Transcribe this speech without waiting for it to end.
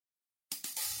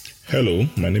Hello,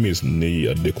 my name is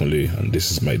Neyi Adekunle, and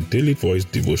this is my daily voice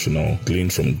devotional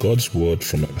gleaned from God's word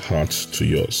from my heart to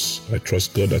yours. I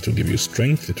trust God that will give you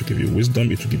strength, it will give you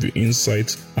wisdom, it will give you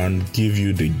insight, and give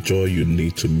you the joy you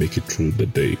need to make it through the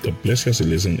day. God bless you as you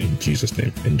listen in Jesus'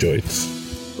 name. Enjoy it.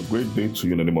 A great day to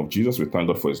you in the name of Jesus. We thank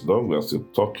God for His love. We are still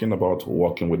talking about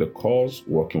walking with a cause.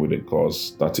 Walking with a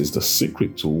cause, that is the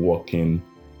secret to walking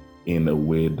in a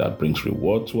way that brings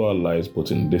reward to our lives, both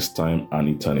in this time and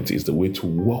eternity. Is the way to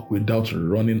walk without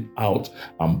running out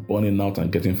and burning out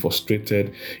and getting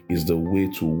frustrated. Is the way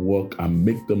to walk and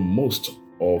make the most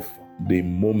of the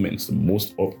moments, the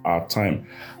most of our time.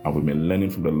 And we've been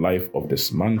learning from the life of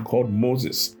this man called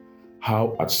Moses,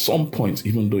 how at some point,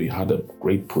 even though he had a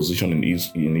great position in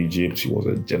Egypt, he was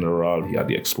a general, he had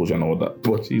the exposure and all that,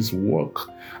 but his work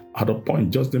at a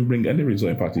point just didn't bring any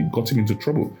result. In fact, it got him into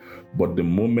trouble. But the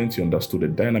moment he understood the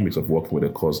dynamics of working with a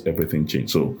cause, everything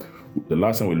changed. So the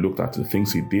last time we looked at the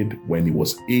things he did when he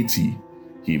was 80,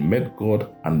 he met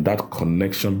God, and that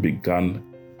connection began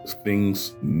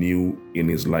things new in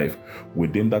his life.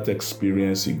 Within that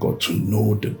experience, he got to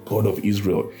know the God of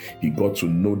Israel. He got to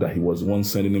know that he was one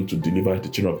sending him to deliver the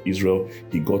children of Israel.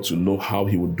 He got to know how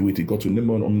he would do it. He got to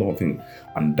know another thing.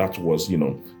 And that was,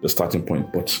 the starting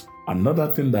point. But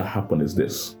another thing that happened is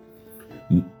this.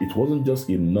 It wasn't just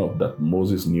enough that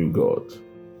Moses knew God.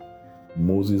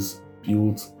 Moses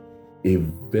built a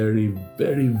very,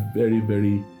 very, very,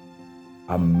 very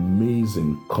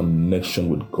amazing connection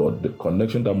with God. The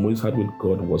connection that Moses had with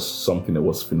God was something that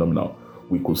was phenomenal.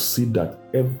 We could see that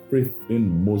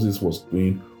everything Moses was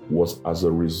doing was as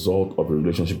a result of a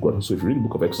relationship with God. So if you read the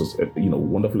book of Exodus,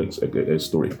 wonderful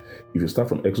story. If you start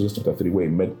from Exodus chapter 3, where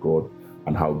he met God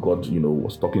and how God,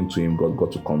 was talking to him, God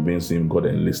got to convince him, God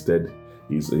enlisted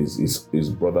his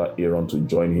brother Aaron to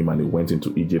join him, and he went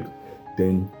into Egypt.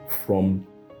 Then from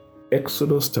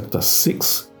Exodus chapter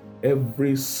 6,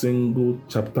 every single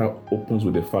chapter opens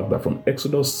with the fact that from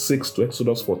Exodus 6 to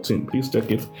Exodus 14, please check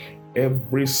it,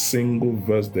 every single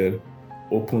verse there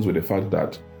opens with the fact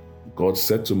that God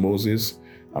said to Moses,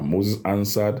 and Moses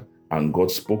answered, and God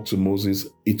spoke to Moses.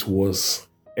 It was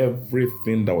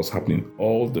everything that was happening,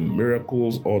 all the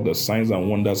miracles, all the signs and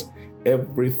wonders,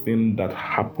 everything that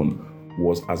happened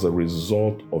was as a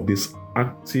result of this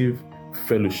active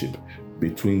fellowship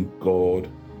between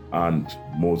God and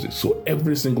Moses. So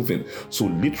every single thing. So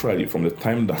literally from the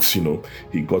time that,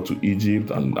 he got to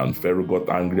Egypt and Pharaoh got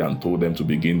angry and told them to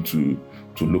begin to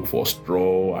look for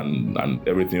straw and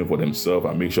everything for themselves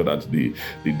and make sure that the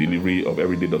delivery of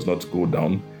every day does not go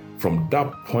down. From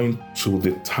that point to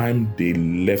the time they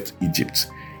left Egypt,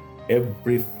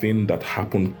 everything that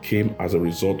happened came as a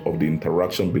result of the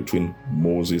interaction between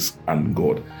Moses and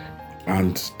God.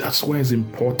 And that's why it's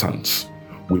important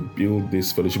we build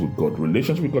this fellowship with God.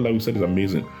 Relationship with God, like we said, is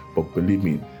amazing. But believe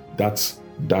me, that's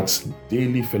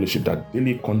daily fellowship, that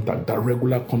daily contact, that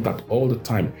regular contact all the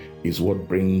time is what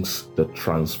brings the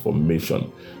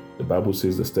transformation. The Bible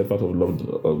says the steadfast of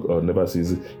love never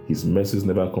ceases. His mercies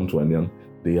never come to an end.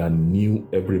 They are new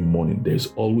every morning. There's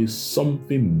always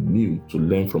something new to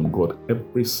learn from God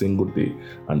every single day.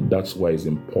 And that's why it's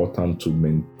important to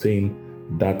maintain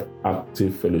that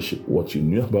active fellowship. What you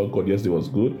knew about God yesterday was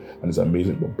good and it's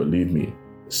amazing, but believe me,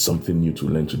 something new to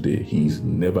learn today. He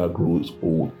never grows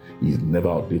old. He's never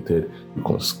outdated. You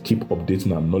can keep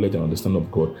updating our knowledge and understanding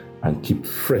of God and keep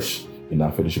fresh in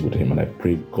our fellowship with Him. And I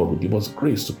pray God will give us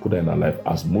grace to put that in our life.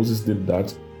 As Moses did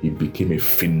that, he became a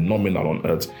phenomenon on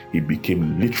earth. He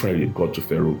became literally a God to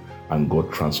Pharaoh, and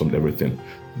God transformed everything.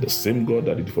 The same God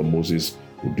that did it for Moses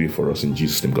will do it for us in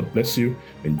Jesus' name. God bless you.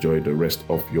 Enjoy the rest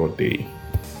of your day.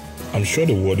 I'm sure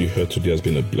the word you heard today has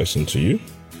been a blessing to you.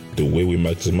 The way we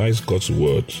maximize God's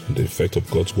word, the effect of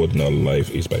God's word in our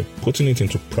life, is by putting it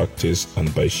into practice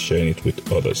and by sharing it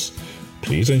with others.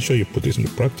 Please ensure you put this into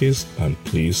practice and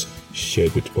please share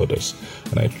it with others.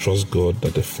 And I trust God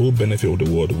that the full benefit of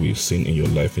the word will be seen in your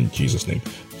life in Jesus' name.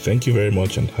 Thank you very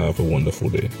much and have a wonderful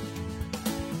day.